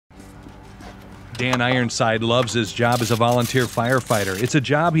Dan Ironside loves his job as a volunteer firefighter. It's a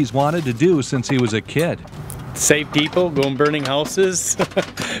job he's wanted to do since he was a kid. Save people, go in burning houses,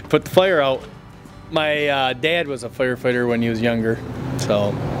 put the fire out. My dad was a firefighter when he was younger,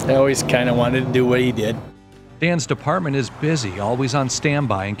 so I always kind of wanted to do what he did. Dan's department is busy, always on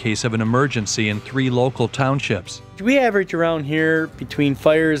standby in case of an emergency in 3 local townships. We average around here between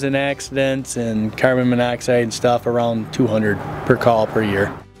fires and accidents and carbon monoxide and stuff around 200 per call per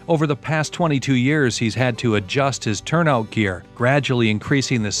year. Over the past 22 years, he's had to adjust his turnout gear, gradually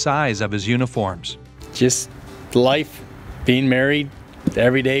increasing the size of his uniforms. Just life, being married,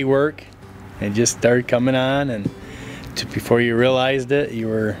 everyday work, and just started coming on, and before you realized it, you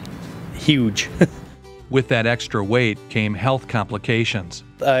were huge. With that extra weight came health complications.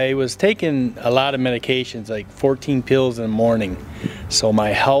 I was taking a lot of medications, like 14 pills in the morning, so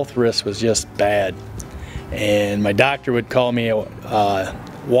my health risk was just bad. And my doctor would call me a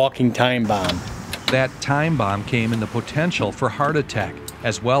walking time bomb. That time bomb came in the potential for heart attack,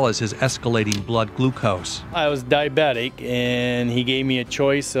 as well as his escalating blood glucose. I was diabetic, and he gave me a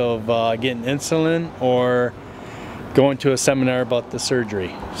choice of getting insulin or going to a seminar about the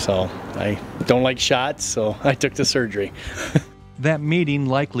surgery. So I don't like shots, so I took the surgery. That meeting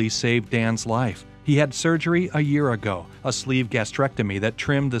likely saved Dan's life. He had surgery a year ago, a sleeve gastrectomy that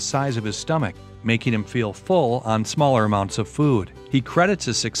trimmed the size of his stomach, making him feel full on smaller amounts of food. He credits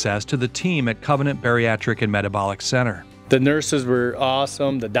his success to the team at Covenant Bariatric and Metabolic Center. The nurses were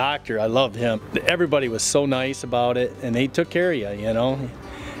awesome. The doctor, I loved him. Everybody was so nice about it, and they took care of you, you know.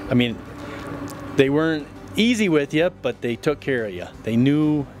 I mean, they weren't easy with you, but they took care of you. They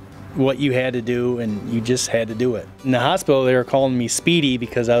knew what you had to do, and you just had to do it. In the hospital, they were calling me Speedy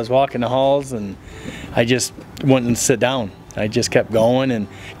because I was walking the halls, and I just wouldn't sit down. I just kept going, and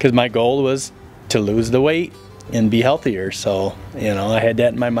because my goal was to lose the weight and be healthier. So, you know, I had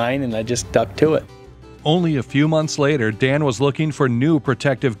that in my mind, and I just stuck to it. Only a few months later, Dan was looking for new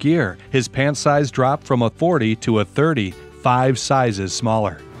protective gear. His pant size dropped from a 40 to a 30, 5 sizes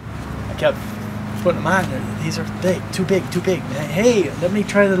smaller. I kept putting them on. These are big, too big, too big. Hey, let me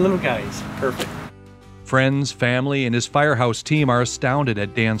try the little guys. Perfect. Friends, family, and his firehouse team are astounded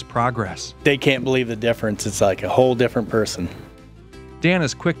at Dan's progress. They can't believe the difference. It's like a whole different person. Dan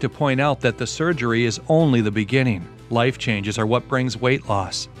is quick to point out that the surgery is only the beginning. Life changes are what brings weight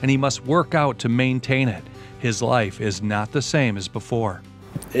loss, and he must work out to maintain it. His life is not the same as before.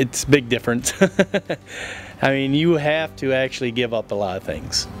 It's a big difference. I mean, you have to actually give up a lot of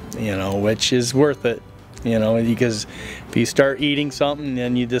things, you know, which is worth it, you know, because if you start eating something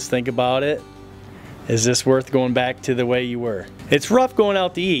and you just think about it, is this worth going back to the way you were? It's rough going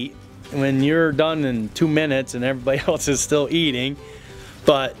out to eat when you're done in 2 minutes and everybody else is still eating,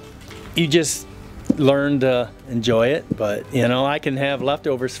 but you just learn to enjoy it. But, you know, I can have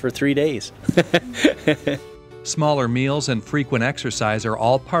leftovers for 3 days. Smaller meals and frequent exercise are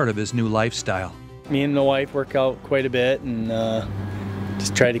all part of his new lifestyle. Me and the wife work out quite a bit and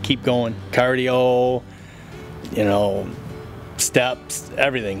just try to keep going. Cardio, you know, steps,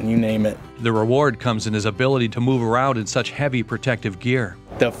 everything, you name it. The reward comes in his ability to move around in such heavy protective gear.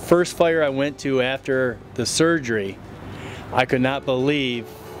 The first fire I went to after the surgery, I could not believe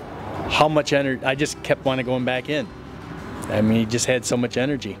how much energy. I just kept wanting going back in. I mean, he just had so much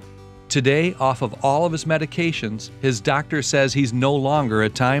energy. Today, off of all of his medications, his doctor says he's no longer a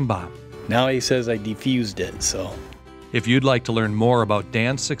time bomb. Now he says I defused it, so. If you'd like to learn more about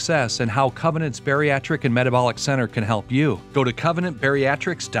Dan's success and how Covenant's Bariatric and Metabolic Center can help you, go to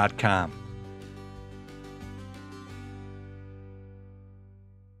covenantbariatrics.com.